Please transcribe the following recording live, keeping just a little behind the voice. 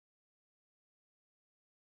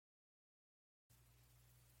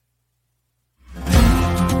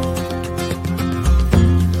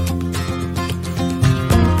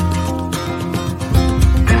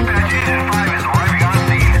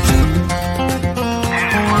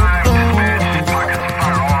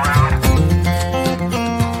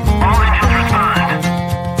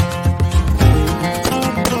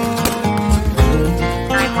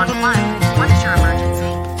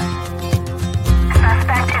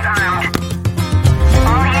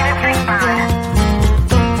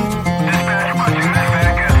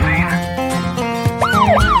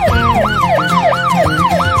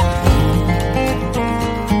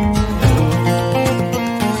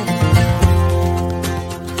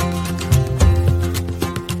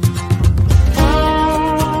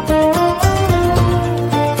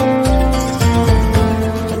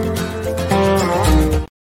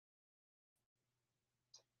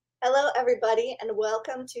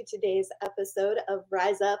welcome to today's episode of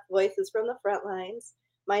Rise Up Voices from the Frontlines.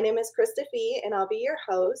 My name is Krista Fee, and I'll be your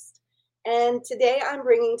host. And today I'm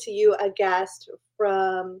bringing to you a guest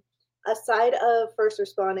from a side of first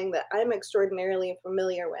responding that I'm extraordinarily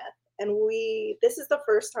familiar with. And this is the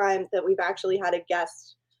first time that we've actually had a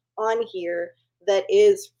guest on here that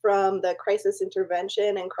is from the crisis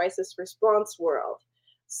intervention and crisis response world.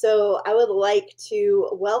 So I would like to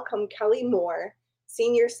welcome Kelly Moore,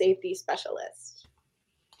 Senior Safety Specialist.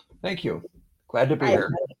 Thank you. Glad to be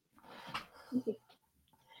here.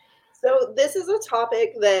 So this is a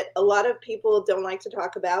topic that a lot of people don't like to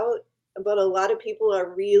talk about, but a lot of people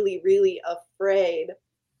are really, really afraid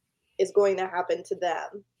is going to happen to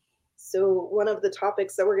them. So one of the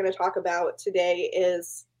topics that we're going to talk about today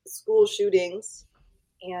is school shootings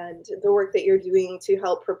and the work that you're doing to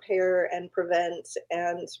help prepare and prevent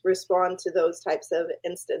and respond to those types of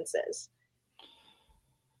instances.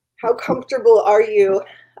 How comfortable are you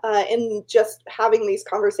in just having these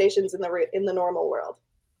conversations in the normal world?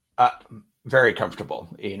 Very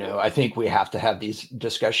comfortable. I think we have to have these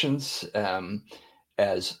discussions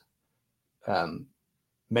as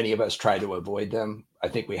many of us try to avoid them. I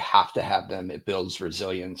think we have to have them. It builds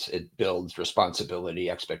resilience. It builds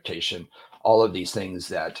responsibility, expectation, all of these things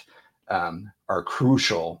that are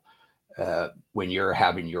crucial when you're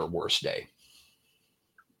having your worst day.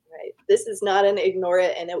 Right. This is not an ignore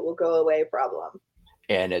it and it will go away problem.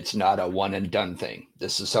 And it's not a one and done thing.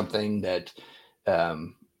 This is something that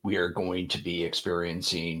we are going to be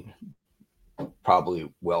experiencing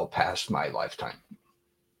probably well past my lifetime.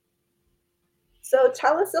 So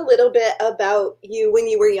tell us a little bit about you when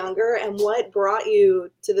you were younger and what brought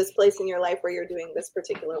you to this place in your life where you're doing this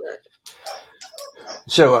particular work.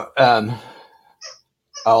 So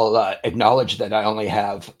I'll acknowledge that I only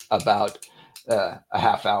have about a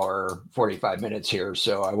half hour, 45 minutes here,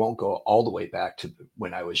 so I won't go all the way back to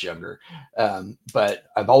when I was younger. But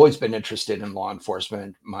I've always been interested in law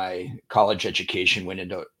enforcement. My college education went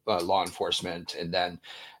into law enforcement, and then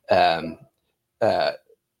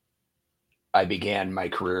I began my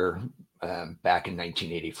career back in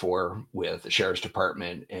 1984 with the Sheriff's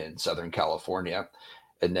Department in Southern California.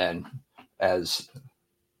 And then, as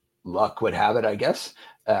luck would have it, I guess,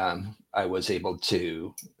 I was able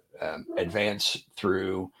to advance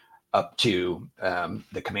through up to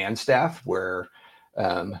the command staff, where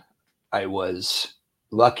I was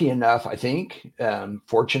lucky enough, I think,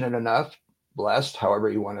 fortunate enough, blessed, however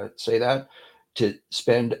you want to say that, to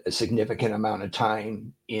spend a significant amount of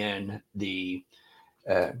time in the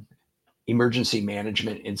emergency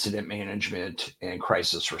management, incident management, and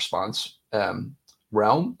crisis response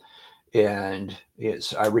realm. And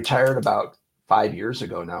I retired about 5 years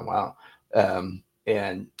ago now. Wow.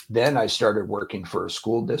 And then I started working for a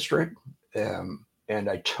school district. And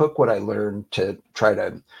I took what I learned to try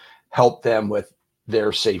to help them with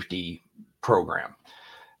their safety program.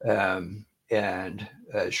 And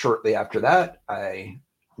shortly after that, I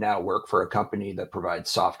now work for a company that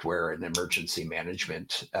provides software and emergency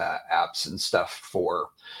management apps and stuff for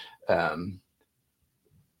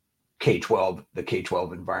K-12, the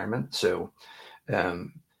K-12 environment. So,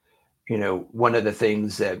 one of the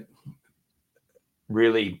things that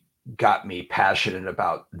really got me passionate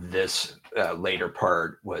about this later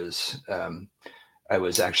part was I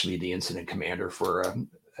was actually the incident commander for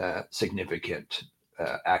a significant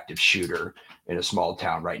active shooter in a small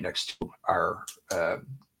town right next to our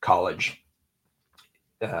college.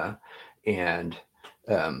 And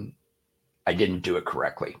I didn't do it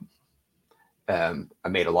correctly. I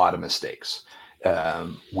made a lot of mistakes.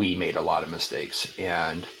 We made a lot of mistakes.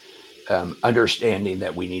 And understanding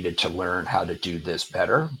that we needed to learn how to do this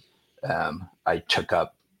better, I took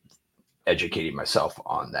up educating myself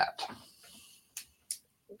on that.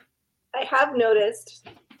 I have noticed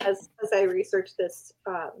as I researched this,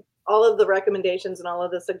 all of the recommendations and all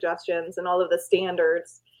of the suggestions and all of the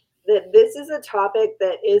standards, that this is a topic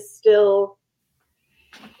that is still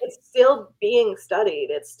being studied.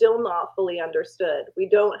 It's still not fully understood. We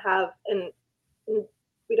don't have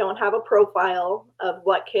a profile of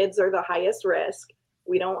what kids are the highest risk.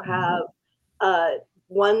 We don't have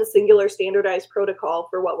one singular standardized protocol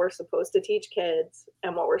for what we're supposed to teach kids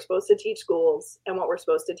and what we're supposed to teach schools and what we're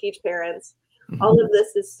supposed to teach parents. Mm-hmm. All of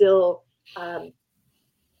this is still kind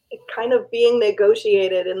of being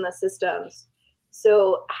negotiated in the systems.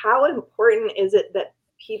 So how important is it that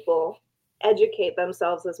people educate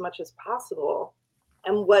themselves as much as possible?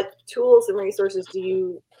 And what tools and resources do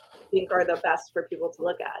you think are the best for people to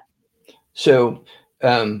look at? So,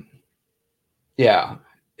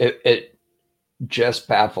 it just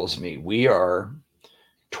baffles me. We are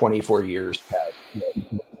 24 years past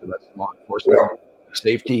law enforcement.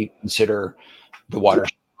 safety, consider the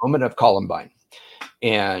watershed moment of Columbine.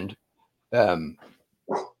 And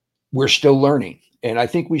we're still learning. And I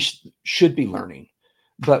think we should be learning,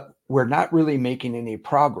 but we're not really making any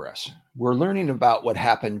progress. We're learning about what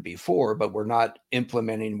happened before, but we're not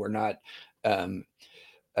implementing, we're not um,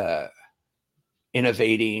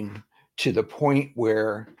 innovating to the point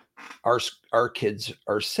where our kids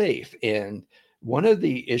are safe. And one of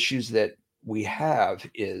the issues that we have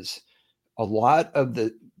is a lot of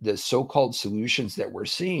the so-called solutions that we're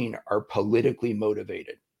seeing are politically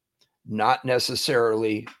motivated, not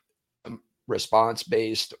necessarily response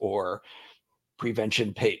based or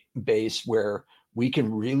prevention based, where we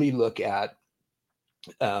can really look at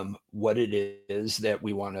what it is that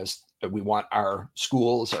we want our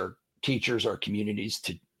schools, our teachers, our communities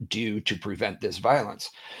to do to prevent this violence.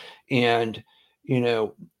 And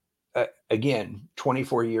again,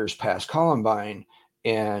 24 years past Columbine,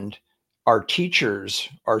 and our teachers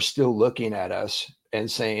are still looking at us and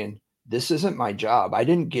saying, this isn't my job. I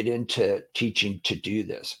didn't get into teaching to do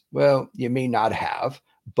this. Well, you may not have,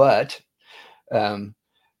 but um,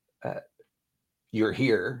 uh, you're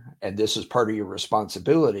here and this is part of your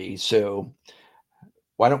responsibility. So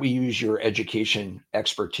why don't we use your education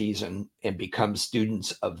expertise and become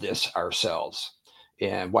students of this ourselves?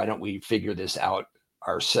 And why don't we figure this out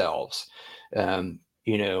ourselves? Um,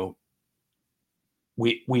 you know,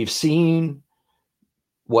 we've seen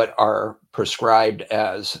what are prescribed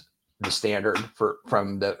as the standard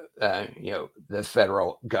from the the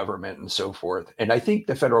federal government and so forth. And I think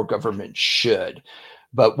the federal government should,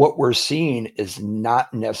 but what we're seeing is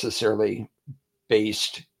not necessarily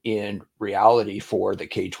based in reality for the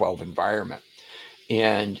K-12 environment.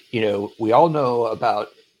 And we all know about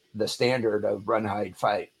the standard of run, hide,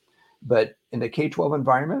 fight, but in the K-12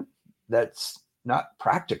 environment, that's not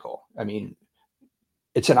practical. I mean,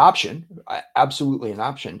 it's an option, absolutely an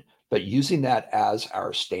option, but using that as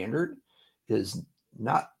our standard is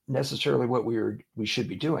not necessarily what we should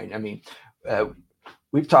be doing. I mean, uh,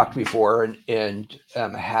 we've talked before, and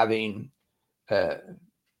having, I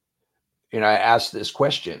asked this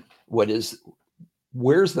question: where's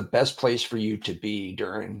the best place for you to be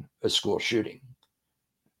during a school shooting?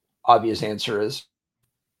 Obvious answer is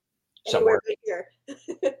somewhere. Anywhere but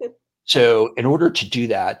here. So, in order to do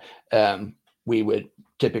that, we would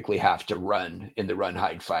typically have to run in the run,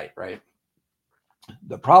 hide, fight, right?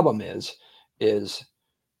 The problem is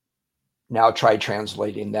now try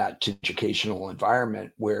translating that to educational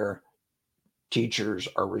environment where teachers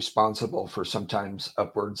are responsible for sometimes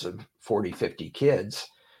upwards of 40, 50 kids,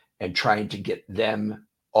 and trying to get them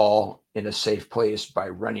all in a safe place by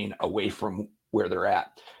running away from where they're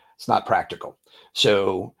at. It's not practical.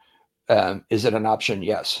 So is it an option?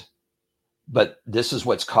 Yes. But this is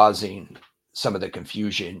what's causing some of the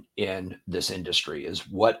confusion in this industry: is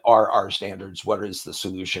what are our standards, what is the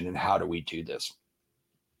solution, and how do we do this?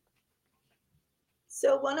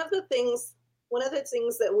 So one of the things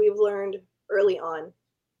that we've learned early on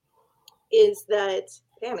is that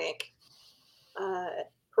panic, uh,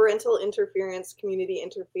 parental interference, community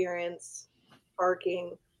interference,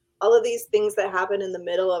 parking, all of these things that happen in the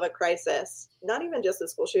middle of a crisis, not even just a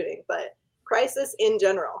school shooting, but crisis in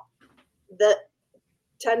general, the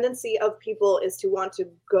tendency of people is to want to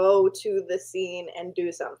go to the scene and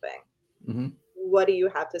do something. Mm-hmm. What do you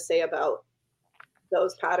have to say about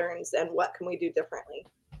those patterns, and what can we do differently?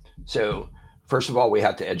 So, first of all, we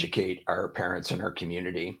have to educate our parents and our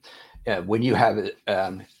community. When you have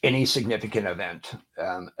any significant event,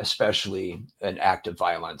 especially an act of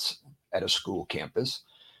violence at a school campus,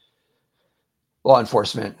 law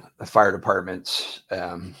enforcement, the fire departments,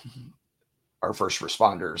 our first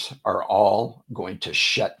responders are all going to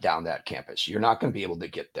shut down that campus. You're not going to be able to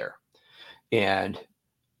get there. And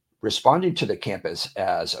responding to the campus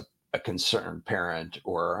as a concerned parent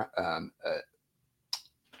or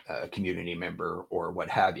a community member or what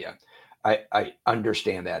have you, I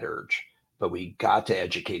understand that urge, but we got to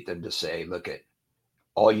educate them to say, look,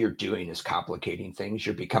 all you're doing is complicating things.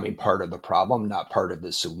 You're becoming part of the problem, not part of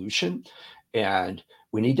the solution. And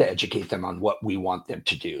we need to educate them on what we want them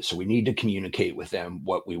to do. So we need to communicate with them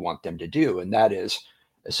what we want them to do. And that is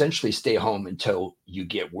essentially stay home until you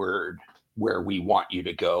get word where we want you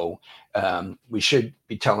to go. We should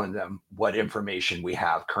be telling them what information we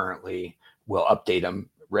have currently. We'll update them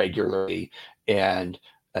regularly and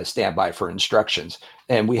stand by for instructions.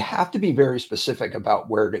 And we have to be very specific about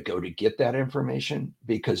where to go to get that information,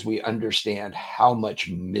 because we understand how much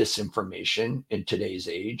misinformation in today's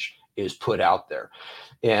age is put out there.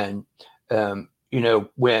 And,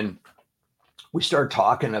 when we start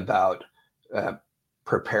talking about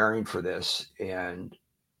preparing for this and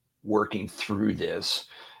working through this,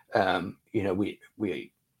 you know,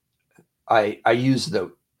 I use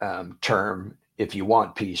the term, if you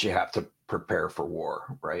want peace, you have to prepare for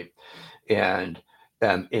war, right? And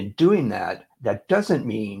in doing that, that doesn't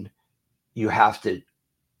mean you have to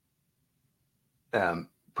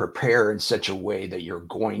prepare in such a way that you're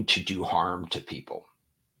going to do harm to people,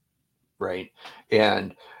 right?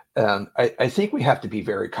 And I think we have to be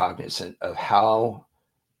very cognizant of how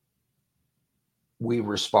we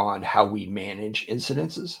respond, how we manage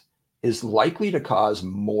incidences is likely to cause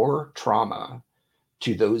more trauma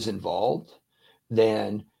to those involved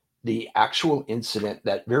than the actual incident,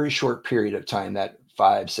 that very short period of time, that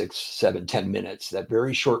 5, 6, 7, 10 minutes, that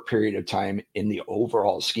very short period of time in the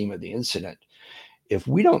overall scheme of the incident. If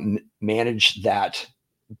we don't manage that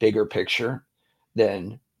bigger picture,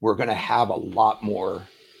 then we're going to have a lot more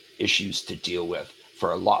issues to deal with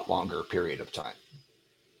for a lot longer period of time.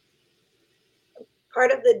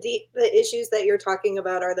 Part of the issues that you're talking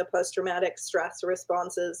about are the post-traumatic stress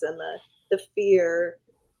responses and the fear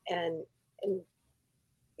and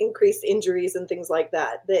increased injuries and things like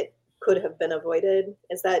that that could have been avoided.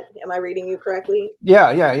 Am I reading you correctly?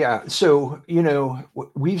 Yeah. So, you know,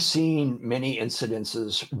 we've seen many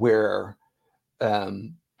incidences where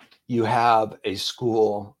you have a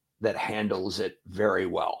school that handles it very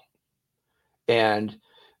well. And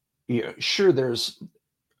you know, sure, there's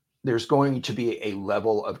going to be a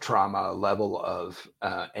level of trauma, a level of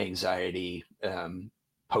anxiety,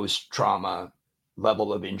 post-trauma,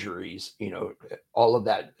 level of injuries, you know, all of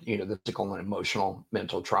that, you know, the physical and emotional,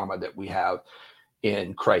 mental trauma that we have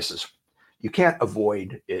in crisis. You can't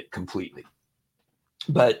avoid it completely.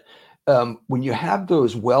 But when you have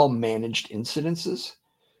those well-managed incidences,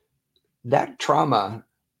 that trauma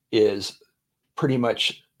is pretty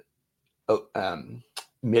much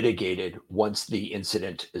mitigated once the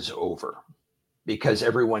incident is over, because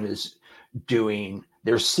everyone is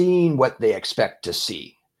they're seeing what they expect to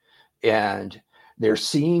see, and they're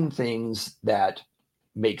seeing things that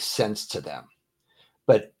make sense to them.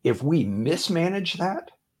 But if we mismanage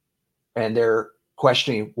that and they're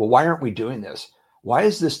questioning, well, why aren't we doing this? Why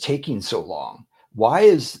is this taking so long?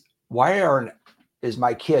 Is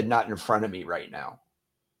my kid not in front of me right now?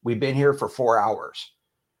 We've been here for 4 hours.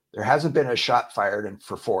 There hasn't been a shot fired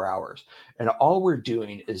for 4 hours. And all we're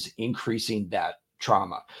doing is increasing that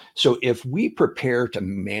trauma. So if we prepare to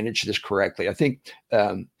manage this correctly, I think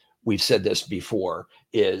we've said this before,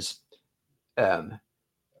 is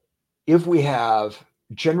if we have,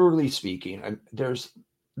 generally speaking, there's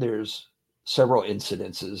several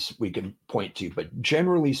incidences we can point to, but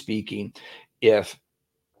generally speaking, if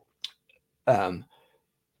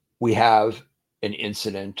we have an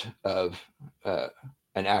incident of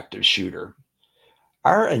an active shooter,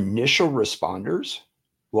 our initial responders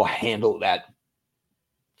will handle that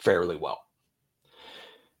fairly well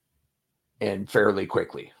and fairly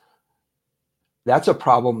quickly. That's a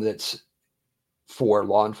problem that's, for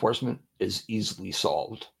law enforcement, is easily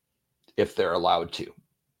solved if they're allowed to,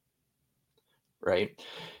 right?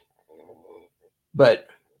 But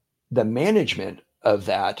the management of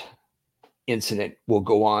that incident will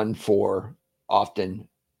go on for often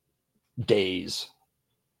days,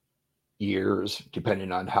 years,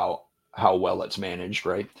 depending on how well it's managed,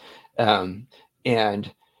 right?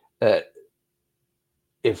 And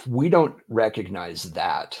if we don't recognize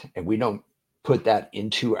that and we don't put that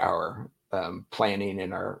into our planning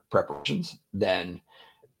and our preparations, then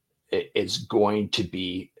it's going to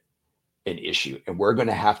be an issue, and we're going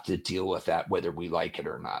to have to deal with that whether we like it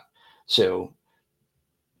or not. So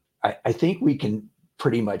I think we can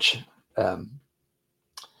pretty much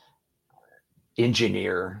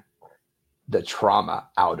engineer the trauma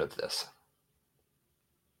out of this,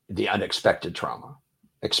 the unexpected trauma.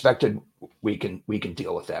 Expected, we can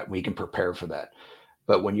deal with that. We can prepare for that.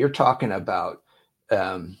 But when you're talking about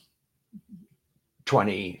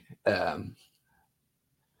 20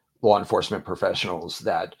 law enforcement professionals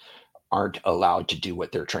that aren't allowed to do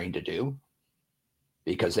what they're trained to do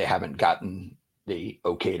because they haven't gotten the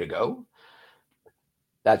okay to go,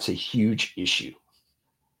 that's a huge issue.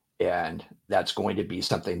 And that's going to be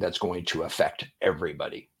something that's going to affect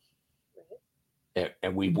everybody.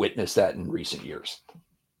 And we've witnessed that in recent years.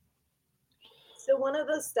 So one of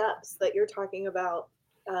the steps that you're talking about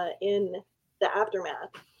in the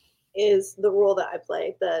aftermath is the role that I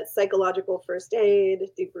play, the psychological first aid,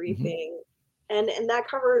 debriefing, and that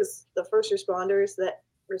covers the first responders that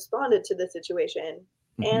responded to the situation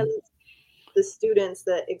and the students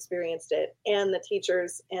that experienced it and the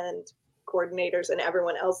teachers and coordinators and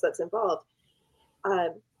everyone else that's involved.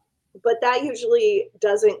 But that usually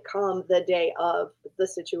doesn't come the day of the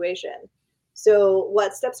situation. So,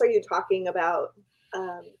 what steps are you talking about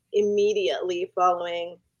immediately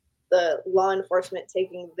following the law enforcement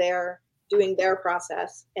doing their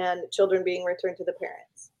process and children being returned to the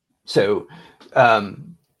parents? So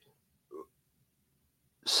um,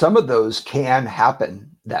 some of those can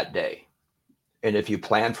happen that day. And if you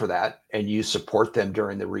plan for that and you support them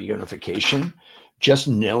during the reunification, just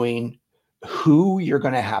knowing who you're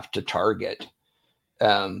going to have to target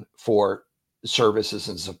for services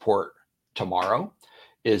and support tomorrow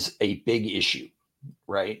is a big issue,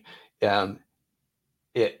 right? Um,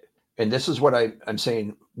 it, and this is what I'm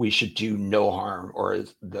saying, we should do no harm, or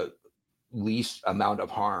the least amount of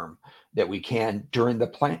harm that we can during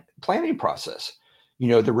the planning process.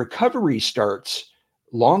 The recovery starts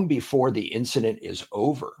long before the incident is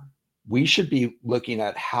over. We should be looking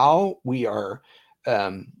at how we are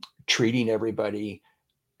treating everybody.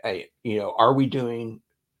 Are we doing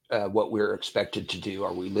what we're expected to do?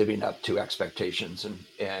 Are we living up to expectations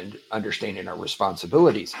and understanding our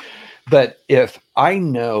responsibilities? But if I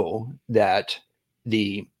know that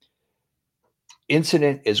the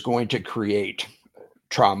incident is going to create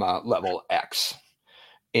trauma level X,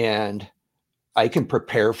 and I can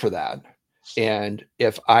prepare for that. And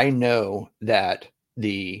if I know that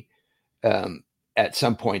the at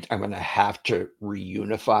some point I'm going to have to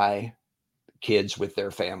reunify kids with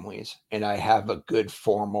their families, and I have a good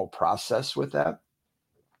formal process with that,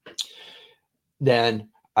 then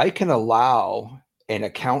I can allow and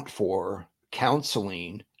account for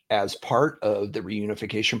counseling as part of the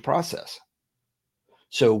reunification process.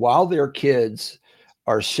 So while their kids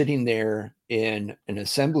are sitting there in an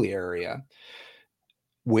assembly area,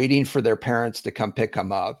 waiting for their parents to come pick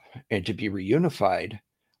them up and to be reunified,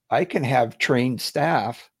 I can have trained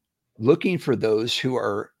staff looking for those who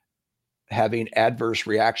are having adverse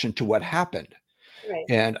reaction to what happened. Right.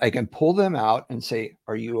 And I can pull them out and say,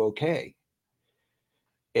 "Are you okay?"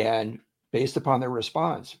 And based upon their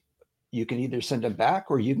response, you can either send them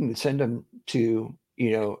back or you can send them to,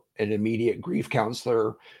 an immediate grief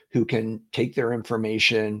counselor who can take their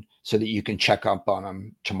information so that you can check up on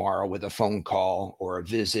them tomorrow with a phone call or a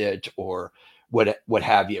visit or what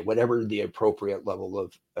have you, whatever the appropriate level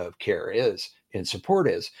of care is and support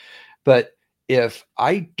is. But if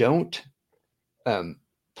I don't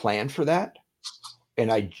plan for that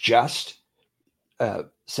and I just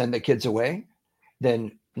send the kids away,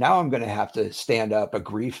 then now I'm going to have to stand up a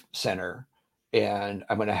grief center, and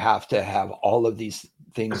I'm going to have all of these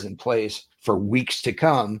things in place for weeks to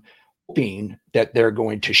come, hoping that they're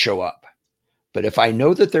going to show up. But if I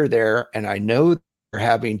know that they're there and I know they're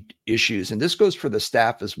having issues, and this goes for the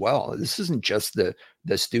staff as well, this isn't just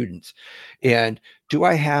the students. And do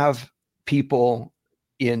I have people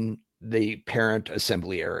in the parent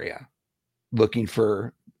assembly area looking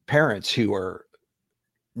for parents who are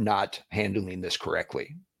not handling this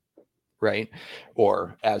correctly, right?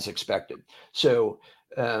 Or as expected. So,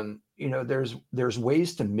 there's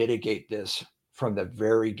ways to mitigate this from the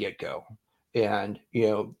very get-go. And,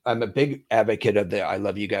 I'm a big advocate of the I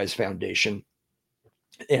Love You Guys Foundation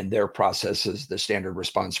and their processes, the standard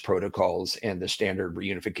response protocols and the standard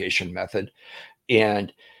reunification method.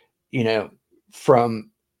 And,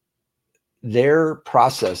 from their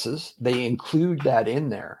processes, they include that in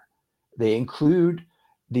there. They include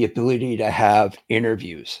the ability to have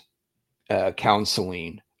interviews,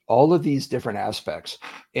 counseling, all of these different aspects.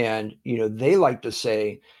 And, they like to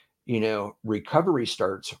say, recovery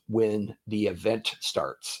starts when the event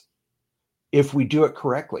starts. If we do it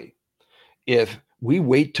correctly, if we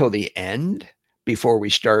wait till the end before we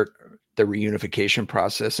start the reunification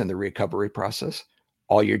process and the recovery process,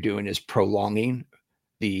 all you're doing is prolonging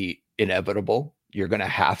the inevitable. You're going to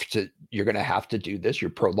have to do this.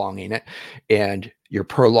 You're prolonging it, and you're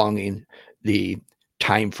prolonging the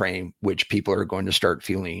time frame which people are going to start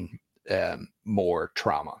feeling more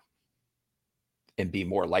trauma and be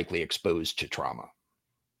more likely exposed to trauma.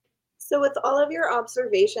 So, with all of your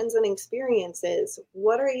observations and experiences,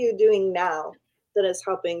 what are you doing now that is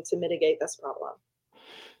helping to mitigate this problem?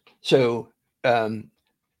 So um,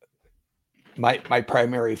 my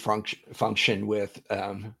primary function with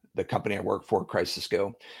the company I work for, Crisis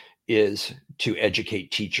Go, is to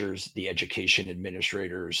educate teachers, the education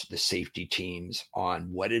administrators, the safety teams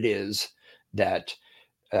on what it is that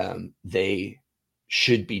they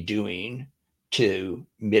should be doing to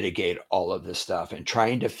mitigate all of this stuff, and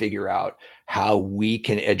trying to figure out how we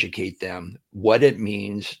can educate them what it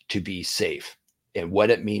means to be safe and what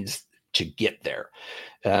it means to get there.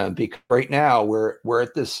 Because right now we're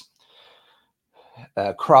at this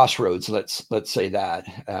crossroads. Let's say that.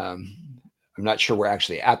 I'm not sure we're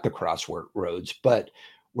actually at the crossroads, but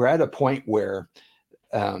we're at a point where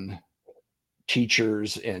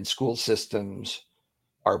teachers and school systems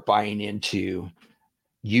are buying into,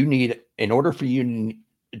 in order for you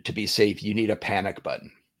to be safe, you need a panic button.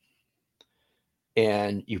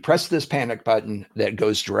 And you press this panic button that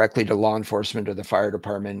goes directly to law enforcement or the fire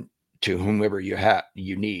department, to whomever you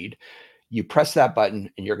need. You press that button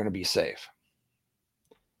and you're going to be safe.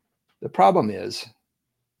 The problem is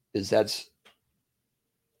that's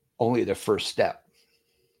only the first step.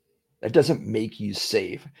 That doesn't make you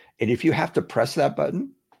safe. And if you have to press that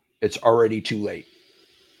button, it's already too late,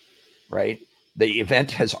 right? The event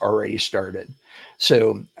has already started.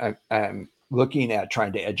 So I'm looking at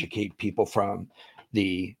trying to educate people from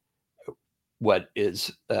what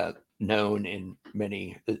is known in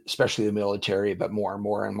many, especially the military, but more and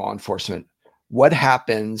more in law enforcement. What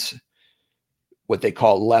happens, what they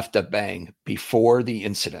call left of bang, before the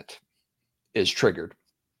incident is triggered?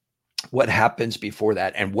 What happens before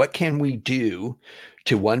that? And what can we do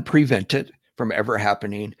to, one, prevent it from ever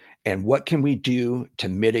happening? And what can we do to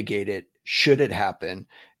mitigate it should it happen?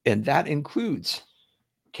 And that includes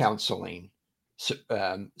counseling,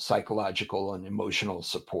 psychological and emotional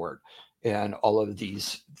support, and all of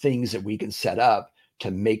these things that we can set up to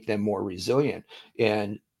make them more resilient.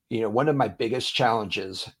 And, one of my biggest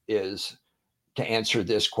challenges is to answer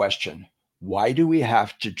this question: why do we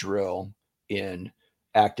have to drill in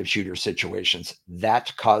active shooter situations?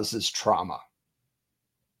 That causes trauma.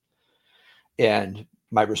 And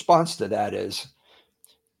my response to that is,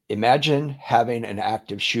 imagine having an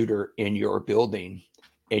active shooter in your building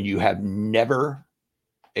and you have never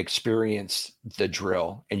experienced the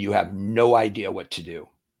drill and you have no idea what to do.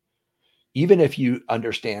 Even if you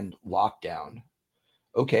understand lockdown,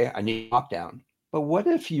 okay, I need lockdown. But what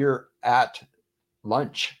if you're at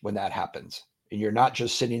lunch when that happens and you're not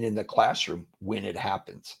just sitting in the classroom when it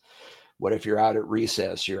happens? What if you're out at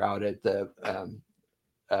recess, you're out at the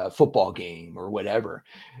football game or whatever?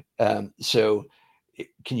 So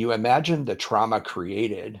can you imagine the trauma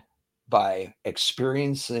created by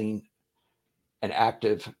experiencing an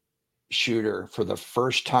active shooter for the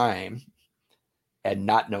first time and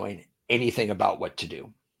not knowing anything about what to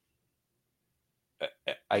do?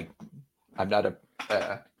 I'm not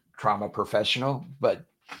a trauma professional, but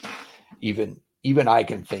even I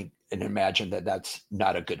can think and imagine that that's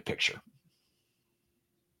not a good picture.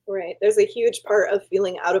 Right. There's a huge part of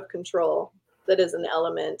feeling out of control that is an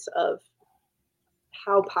element of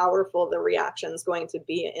how powerful the reaction is going to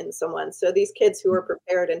be in someone. So these kids who are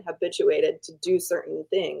prepared and habituated to do certain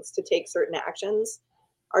things, to take certain actions,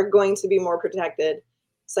 are going to be more protected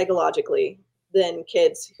psychologically than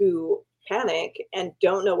kids who panic and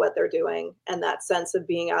don't know what they're doing. And that sense of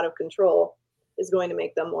being out of control is going to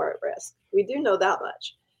make them more at risk. We do know that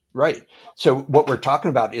much. Right. So what we're talking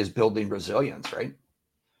about is building resilience, right?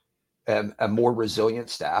 A more resilient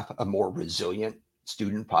staff, a more resilient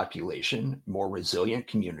student population, more resilient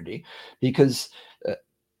community, because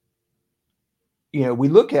we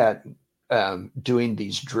look at doing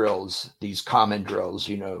these drills, these common drills,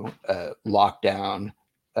 lockdown,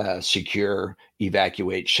 secure,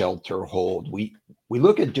 evacuate, shelter, hold. We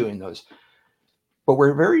look at doing those, but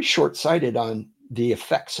we're very short-sighted on the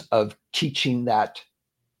effects of teaching that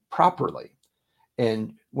properly.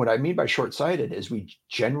 And what I mean by short-sighted is we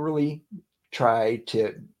generally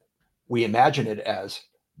we imagine it as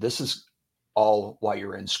this is all while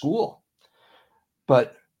you're in school.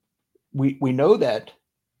 But we know that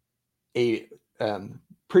a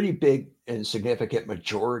pretty big and significant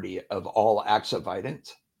majority of all acts of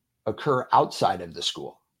violence occur outside of the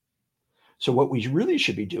school. So what we really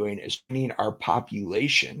should be doing is training our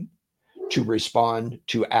population to respond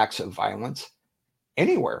to acts of violence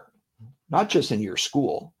anywhere, not just in your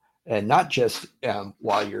school and not just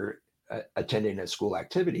while you're attending a school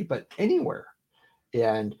activity, but anywhere.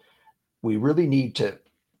 And we really need to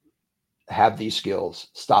have these skills,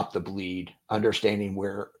 stop the bleed, understanding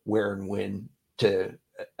where and when to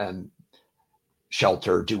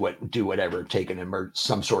shelter, do whatever, take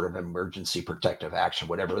some sort of emergency protective action,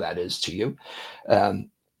 whatever that is to you.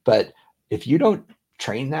 But if you don't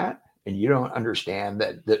train that and you don't understand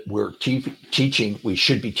that we're teaching, we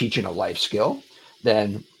should be teaching a life skill,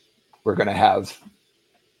 then we're going to have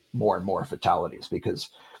more and more fatalities. Because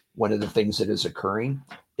one of the things that is occurring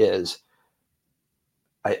is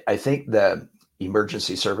I think the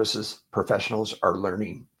emergency services professionals are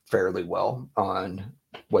learning fairly well on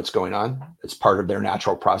what's going on. It's part of their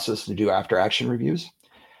natural process to do after action reviews.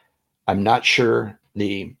 I'm not sure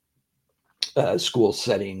the school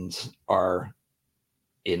settings are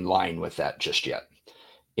in line with that just yet.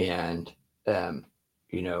 And,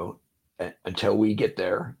 until we get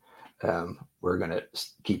there, we're going to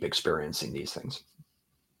keep experiencing these things.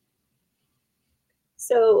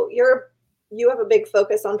 So you have a big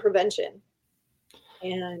focus on prevention,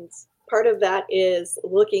 and part of that is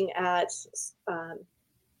looking at um,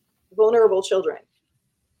 vulnerable children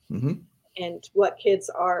Mm-hmm. and what kids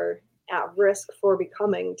are at risk for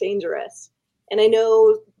becoming dangerous. And I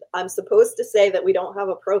know I'm supposed to say that we don't have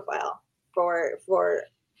a profile for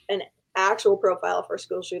an actual profile for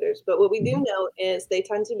school shooters, but what we do Mm-hmm. know is they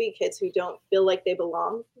tend to be kids who don't feel like they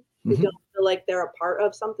belong, who Mm-hmm. don't feel like they're a part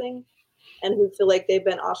of something, and who feel like they've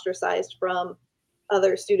been ostracized from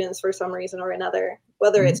other students for some reason or another,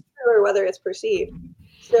 whether Mm-hmm. it's true or whether it's perceived.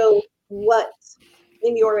 So, what,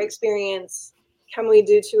 in your experience, can we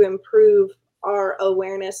do to improve our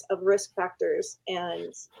awareness of risk factors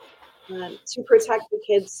and to protect the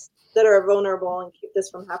kids that are vulnerable and keep this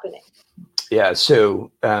from happening? Yeah.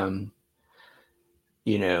 So,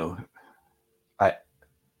 you know, I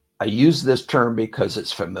I use this term because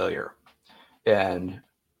it's familiar, and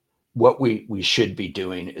what we should be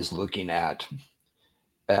doing is looking at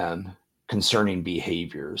um, concerning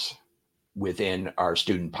behaviors within our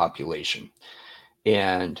student population.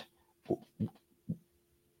 And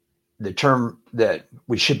the term that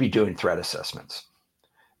we should be doing threat assessments,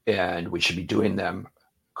 and we should be doing them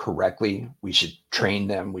correctly. We should train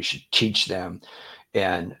them. We should teach them.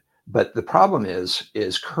 And but the problem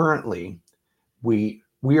is currently we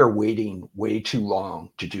are waiting way too long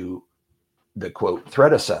to do the quote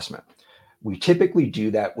threat assessment. We typically do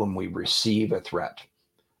that when we receive a threat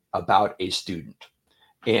about a student,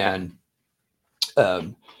 and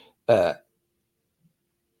um, uh,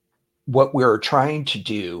 what we're trying to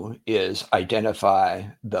do is identify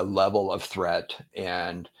the level of threat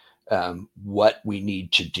and what we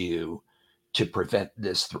need to do to prevent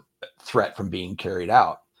this threat from being carried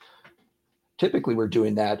out. Typically, we're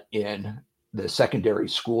doing that in the secondary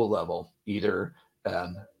school level, either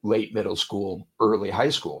late middle school, early high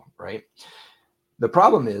school, right? The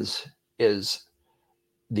problem is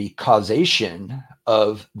the causation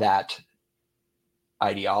of that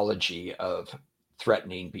ideology of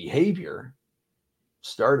threatening behavior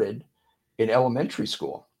started in elementary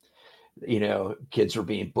school. Kids were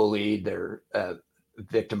being bullied, they're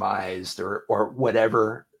victimized, or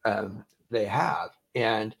whatever they have.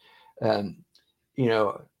 And, um, you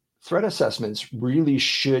know, threat assessments really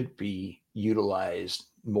should be utilized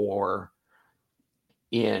more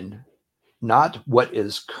in not what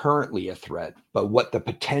is currently a threat, but what the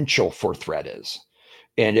potential for threat is.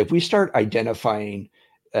 And if we start identifying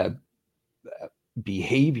uh,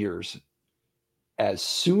 behaviors as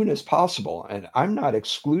soon as possible, and I'm not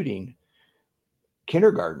excluding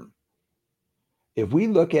kindergarten, if we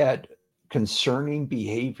look at concerning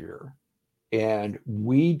behavior and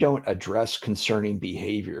we don't address concerning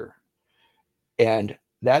behavior, and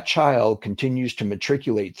that child continues to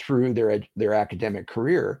matriculate through their academic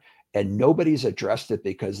career, and nobody's addressed it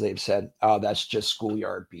because they've said, oh, that's just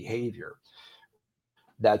schoolyard behavior,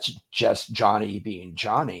 that's just Johnny being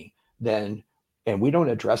Johnny, then, and we don't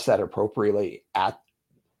address that appropriately at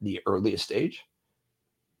the earliest stage,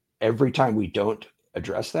 every time we don't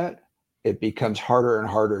address that, it becomes harder and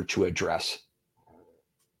harder to address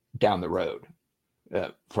down the road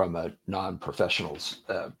from a non-professional's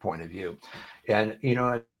point of view. And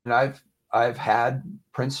and I've had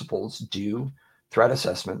principals do threat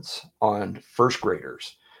assessments on first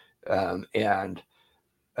graders, and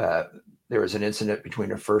uh, there was an incident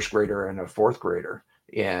between a first grader and a fourth grader.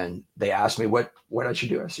 And they asked me what I should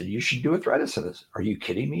do. I said, you should do a threat assessment. Are you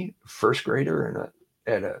kidding me? First grader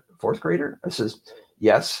and a fourth grader? I says,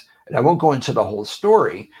 yes. And I won't go into the whole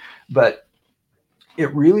story, but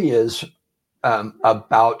it really is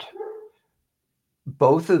about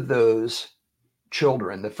both of those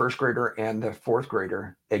children, the first grader and the fourth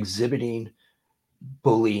grader, exhibiting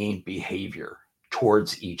bullying behavior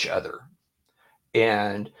towards each other.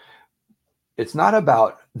 And it's not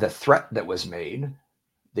about the threat that was made.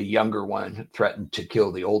 The younger one threatened to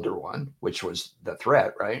kill the older one, which was the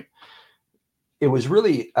threat, right? It was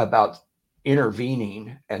really about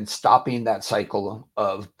intervening and stopping that cycle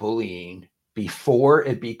of bullying before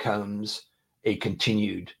it becomes a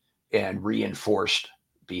continued and reinforced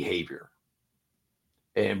behavior.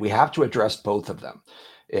 And we have to address both of them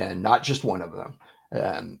and not just one of them,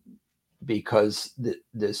 um, because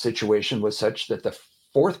the situation was such that the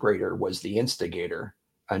fourth grader was the instigator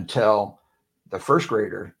until the first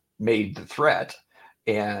grader made the threat.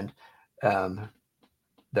 And um,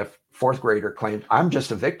 the fourth grader claimed, I'm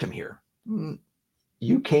just a victim here.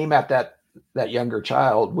 You came at that younger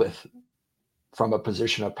child with from a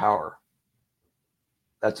position of power.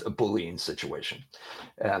 That's a bullying situation.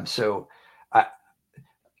 So I,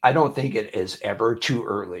 I don't think it is ever too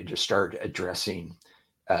early to start addressing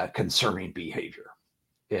concerning behavior.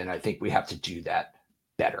 And I think we have to do that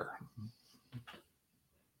better.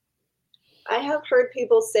 I have heard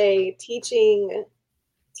people say teaching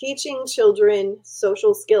children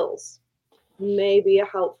social skills may be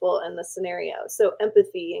helpful in the scenario. So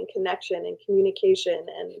empathy and connection and communication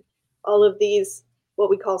and all of these, what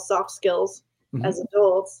we call soft skills as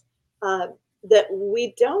adults, that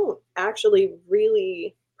we don't actually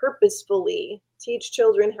really purposefully teach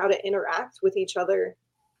children how to interact with each other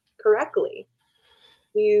correctly.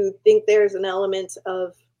 Do you think there's an element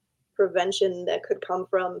of prevention that could come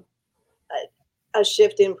from a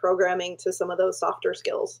shift in programming to some of those softer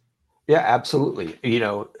skills? Yeah, absolutely.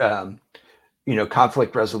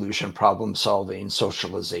 Conflict resolution, problem solving,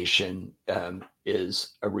 socialization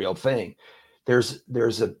is a real thing.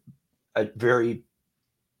 There's a very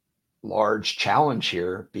large challenge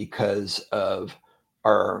here because of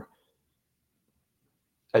our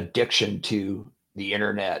addiction to the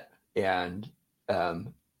internet and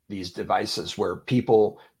these devices, where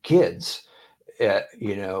kids,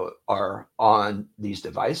 are on these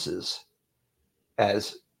devices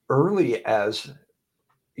as early as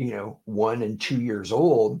 1 and 2 years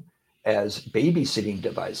old as babysitting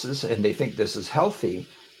devices, and they think this is healthy,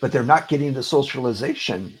 but they're not getting the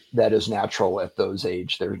socialization that is natural at those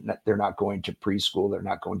age. They're not going to preschool. They're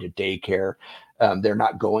not going to daycare. They're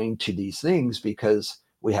not going to these things because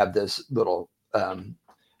we have this little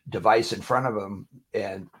device in front of them,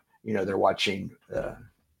 and they're watching.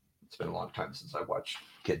 It's been a long time since I watched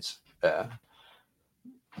kids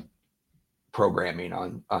programming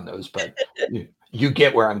on those, but you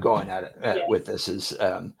get where I'm going at it Yeah. with this. Is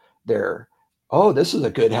this is a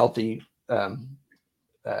good healthy thing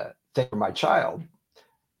for my child.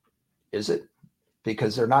 Is it?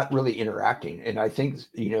 Because they're not really interacting, and I think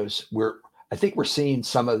we're seeing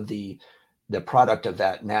some of the product of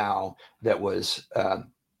that now that was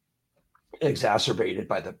exacerbated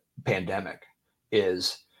by the pandemic.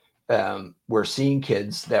 Is we're seeing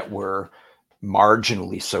kids that were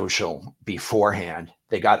marginally social beforehand.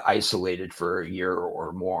 They got isolated for a year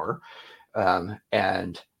or more,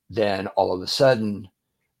 and then all of a sudden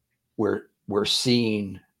we're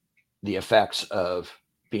seeing the effects of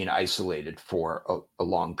being isolated for a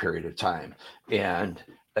long period of time, and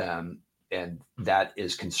that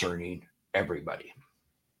is concerning everybody,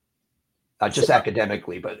 not just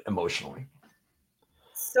academically but emotionally.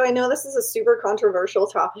 So I know this is a super controversial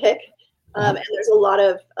topic, and there's a lot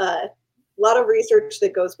of research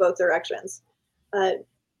that goes both directions.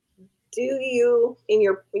 Do you, in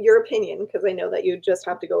your opinion, because I know that you just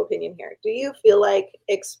have to go opinion here, do you feel like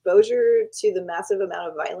exposure to the massive amount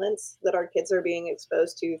of violence that our kids are being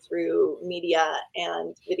exposed to through media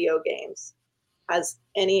and video games has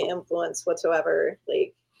any influence whatsoever?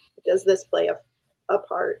 Like, does this play a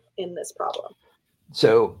part in this problem?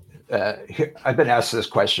 So I've been asked this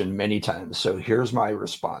question many times. So here's my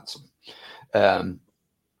response. And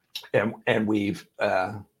we've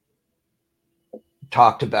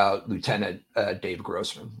talked about Lieutenant Colonel Dave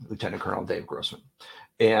Grossman,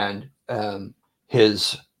 and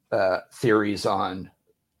his theories on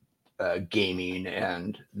gaming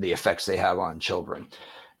and the effects they have on children.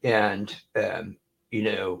 And,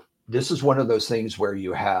 this is one of those things where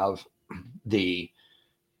you have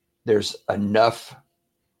there's enough,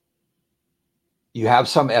 you have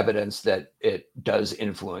some evidence that it does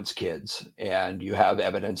influence kids, and you have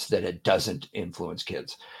evidence that it doesn't influence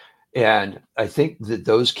kids. And I think that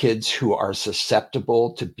those kids who are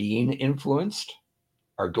susceptible to being influenced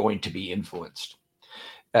are going to be influenced.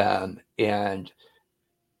 And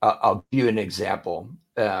I'll give you an example.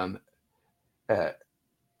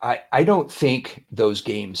 I don't think those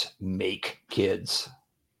games make kids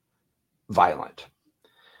violent.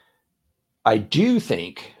 I do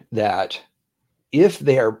think that if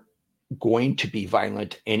they're going to be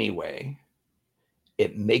violent anyway,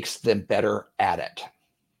 it makes them better at it,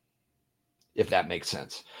 if that makes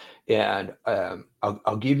sense. And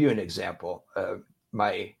I'll give you an example.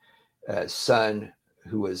 My son,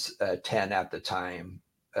 who was 10 at the time,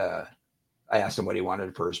 I asked him what he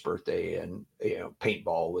wanted for his birthday, and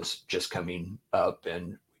paintball was just coming up,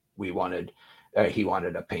 and he wanted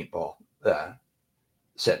a paintball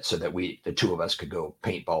set so that the two of us could go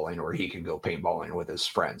paintballing, or he could go paintballing with his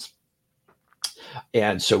friends.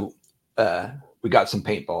 And so we got some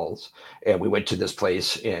paintballs, and we went to this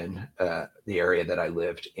place in the area that I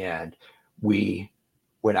lived, and we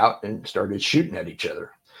went out and started shooting at each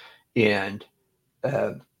other. And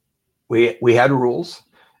we had rules.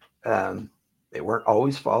 They weren't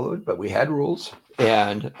always followed, but we had rules.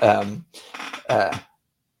 And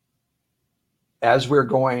as we're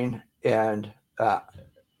going and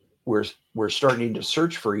we're starting to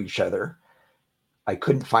search for each other, I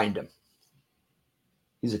couldn't find him.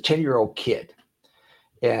 He's a 10-year-old kid.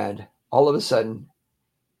 And all of a sudden,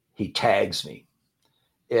 he tags me.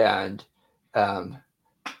 And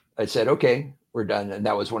I said, okay, we're done. And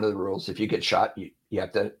that was one of the rules. If you get shot, you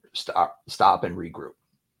have to stop and regroup.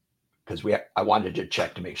 Because I wanted to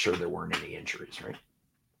check to make sure there weren't any injuries, right?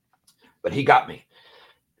 But he got me.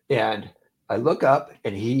 And I look up,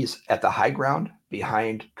 and he's at the high ground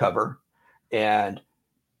behind cover. And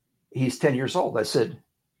he's 10 years old. I said,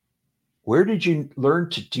 where did you learn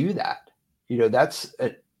to do that? That's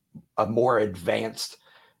a more advanced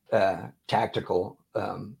tactical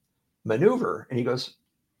maneuver. And he goes,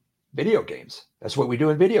 video games. That's what we do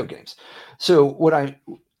in video games. So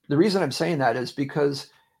the reason I'm saying that is because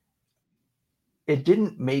it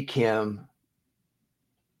didn't make him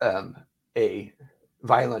a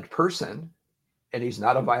violent person, and he's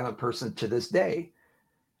not a violent person to this day,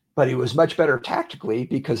 but he was much better tactically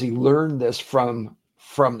because he learned this from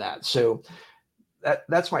that. So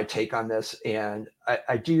that's my take on this. And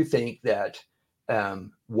I do think that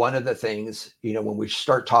one of the things, when we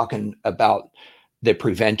start talking about the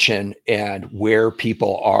prevention and where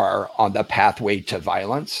people are on the pathway to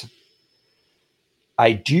violence,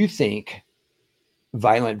 I do think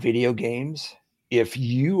violent video games, if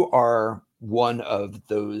you are one of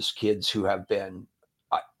those kids who have been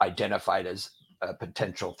identified as a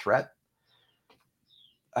potential threat,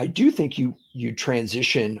 I do think you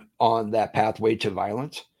transition on that pathway to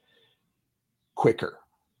violence quicker.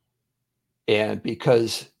 And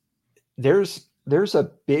because there's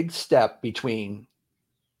a big step between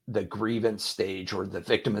the grievance stage or the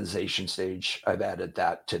victimization stage. I've added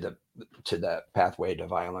that to the pathway to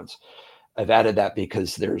violence. I've added that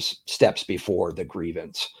because there's steps before the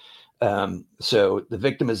grievance. So the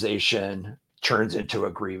victimization turns into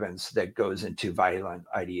a grievance that goes into violent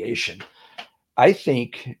ideation. I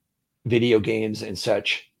think video games and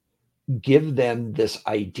such give them this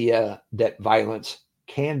idea that violence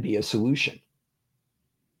can be a solution.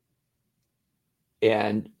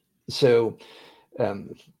 And so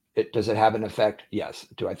does it have an effect? Yes.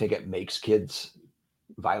 Do I think it makes kids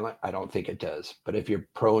violent? I don't think it does. But if you're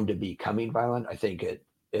prone to becoming violent, I think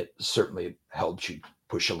it certainly helps you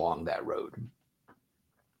push along that road.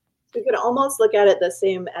 We could almost look at it the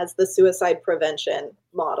same as the suicide prevention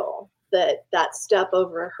model, that step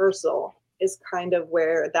of rehearsal is kind of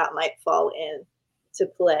where that might fall in to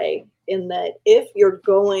play, in that if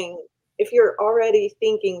you're already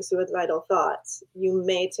thinking suicidal thoughts, you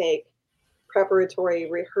may take preparatory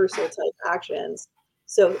rehearsal type actions.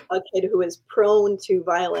 So a kid who is prone to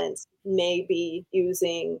violence may be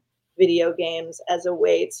using video games as a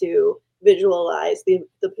way to visualize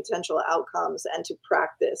the potential outcomes and to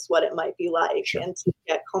practice what it might be like. Sure. And to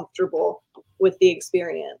get comfortable with the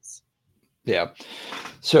experience. Yeah.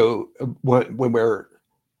 So when we're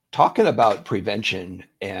talking about prevention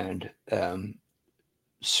and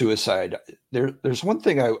suicide, there's one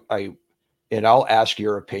thing and I'll ask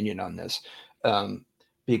your opinion on this,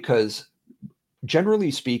 because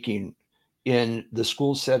generally speaking, in the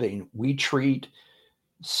school setting, we treat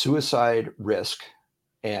suicide risk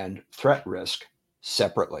and threat risk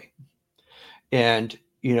separately. And,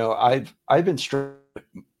 I've instructed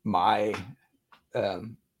my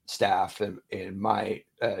staff and my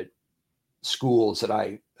schools that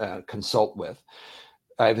I consult with,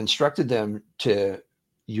 I've instructed them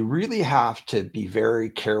you really have to be very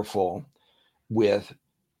careful with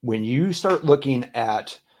when you start looking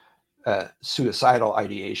at suicidal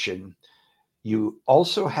ideation. You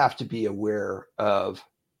also have to be aware of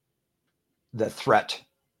the threat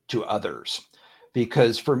to others,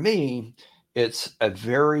 because for me, it's a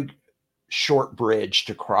very short bridge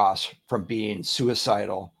to cross from being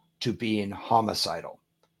suicidal to being homicidal.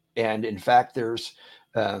 And in fact, there's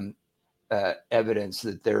evidence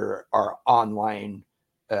that there are online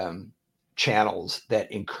channels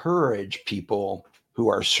that encourage people who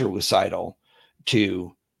are suicidal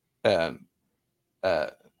to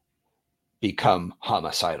become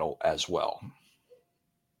homicidal as well.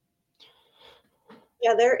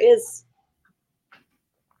 Yeah, there is.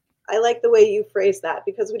 I like the way you phrase that,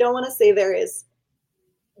 because we don't want to say there is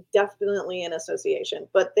definitely an association,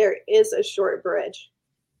 but there is a short bridge.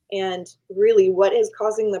 And really, what is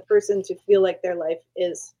causing the person to feel like their life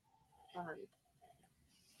is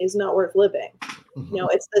not worth living? Mm-hmm.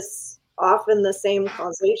 It's often the same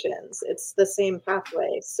causations. It's the same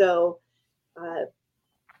pathway. So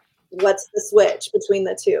what's the switch between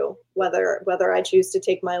the two, whether I choose to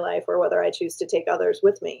take my life or whether I choose to take others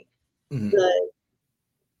with me? Mm-hmm.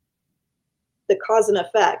 The cause and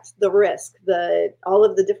effect, the risk, all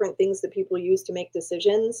of the different things that people use to make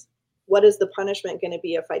decisions. What is the punishment going to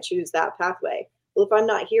be if I choose that pathway? Well, if I'm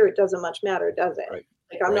not here, it doesn't much matter, does it? Right.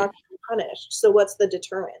 Like, I'm Right. not getting punished. So what's the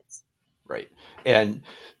deterrence? Right. And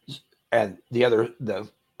the other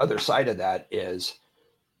side of that is,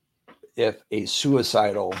 if a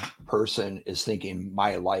suicidal person is thinking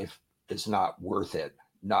my life is not worth it,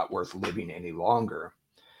 not worth living any longer,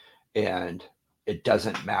 and it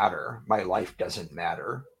doesn't matter, my life doesn't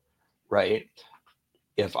matter, right?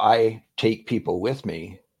 If I take people with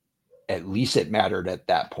me, at least it mattered at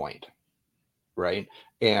that point, right?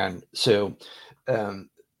 And so, um,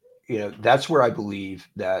 that's where I believe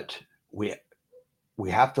that we we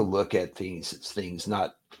have to look at things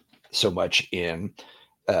not so much in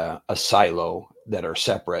a silo that are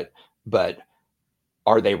separate, but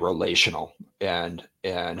are they relational, and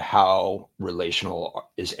how relational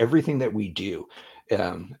is everything that we do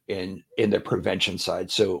in the prevention side.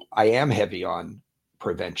 So I am heavy on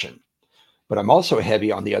prevention, but I'm also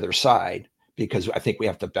heavy on the other side, because I think we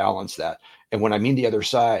have to balance that. And when I mean the other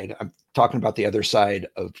side, I'm talking about the other side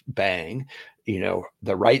of bang,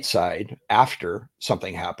 the right side after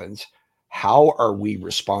something happens. How are we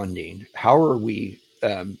responding? How are we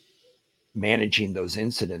managing those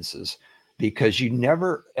incidences? Because you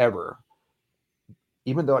never, ever,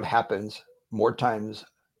 even though it happens more times,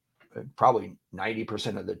 probably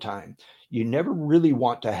 90% of the time, you never really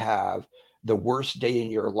want to have the worst day in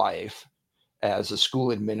your life as a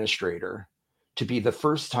school administrator to be the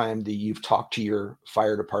first time that you've talked to your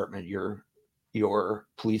fire department, your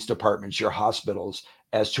police departments, your hospitals,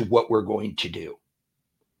 as to what we're going to do.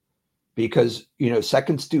 Because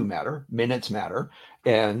seconds do matter, minutes matter,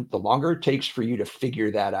 and the longer it takes for you to figure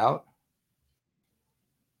that out,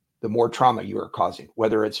 the more trauma you are causing,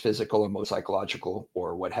 whether it's physical, emotional, psychological,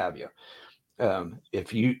 or what have you.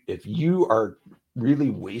 If you are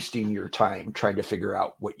really wasting your time trying to figure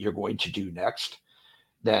out what you're going to do next,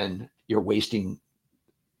 then you're wasting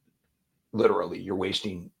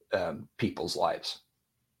people's lives.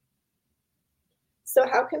 So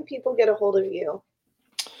how can people get a hold of you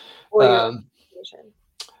or your organization?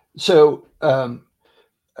 So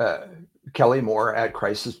Kelly Moore at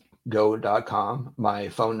crisisgo.com. My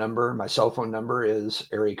cell phone number is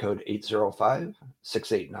area code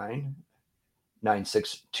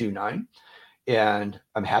 805-689-9629. And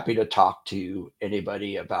I'm happy to talk to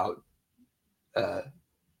anybody about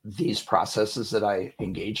these processes that I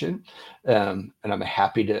engage in. And I'm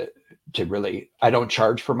happy to really, I don't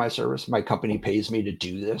charge for my service. My company pays me to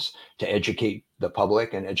do this, to educate the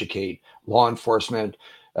public and educate law enforcement,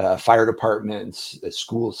 fire departments,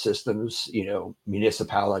 school systems,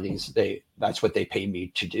 municipalities. That's what they pay me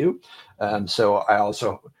to do. So I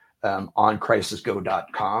also, on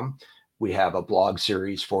crisisgo.com, we have a blog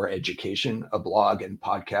series for education, a blog and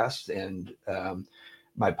podcast. And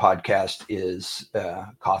my podcast is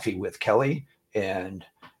Coffee with Kelly, and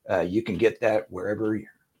you can get that wherever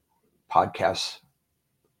podcasts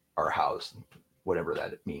are housed, whatever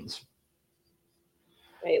that means.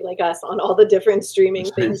 Right, like us on all the different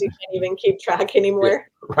streaming things you can't even keep track anymore.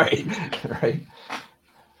 Right.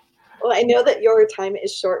 Well, I know that your time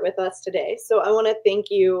is short with us today, so I want to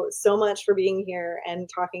thank you so much for being here and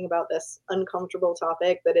talking about this uncomfortable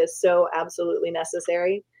topic that is so absolutely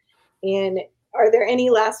necessary. And are there any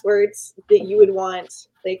last words that you would want,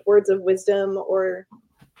 like words of wisdom? Or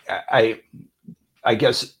I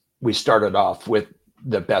guess we started off with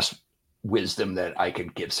the best wisdom that I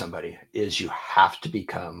could give somebody is you have to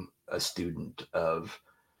become a student of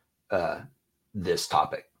this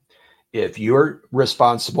topic. If you're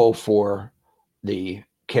responsible for the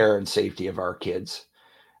care and safety of our kids,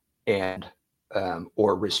 and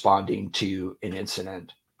or responding to an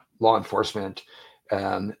incident, law enforcement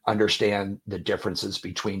understand the differences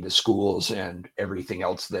between the schools and everything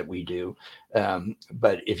else that we do.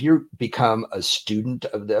 But if you become a student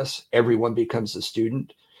of this, everyone becomes a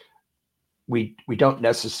student. We don't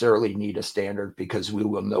necessarily need a standard, because we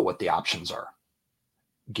will know what the options are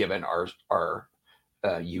given our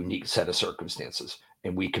unique set of circumstances,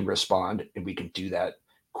 and we can respond, and we can do that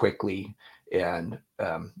quickly, and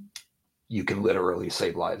you can literally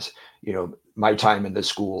save lives. My time in the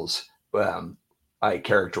schools, I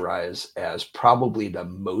characterize as probably the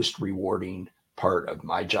most rewarding part of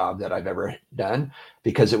my job that I've ever done,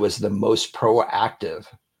 because it was the most proactive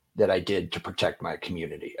that I did to protect my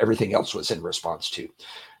community. Everything else was in response to.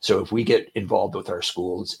 So if we get involved with our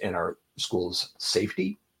schools and our schools'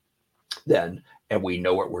 safety, then, and we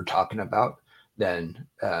know what we're talking about, then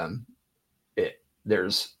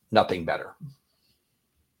there's nothing better.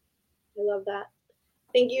 I love that.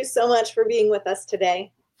 Thank you so much for being with us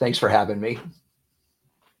today. Thanks for having me.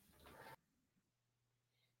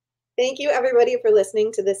 Thank you, everybody, for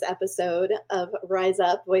listening to this episode of Rise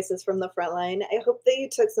Up Voices from the Frontline. I hope that you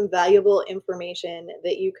took some valuable information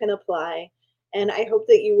that you can apply, and I hope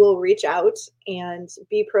that you will reach out and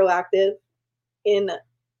be proactive in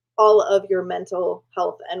all of your mental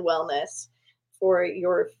health and wellness for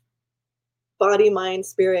your body, mind,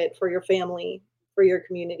 spirit, for your family, for your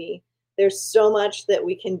community. There's so much that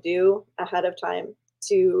we can do ahead of time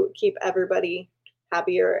to keep everybody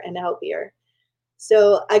happier and healthier.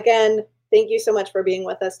 So, again, thank you so much for being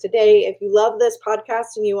with us today. If you love this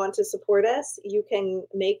podcast and you want to support us, you can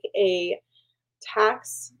make a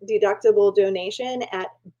tax deductible donation at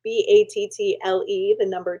BATTLE, the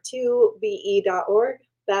number 2, BE.org,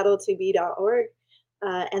 battle2b.org.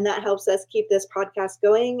 And that helps us keep this podcast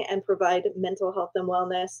going and provide mental health and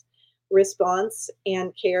wellness response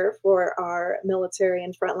and care for our military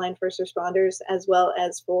and frontline first responders, as well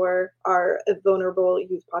as for our vulnerable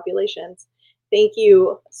youth populations. Thank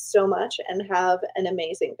you so much and have an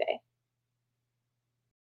amazing day.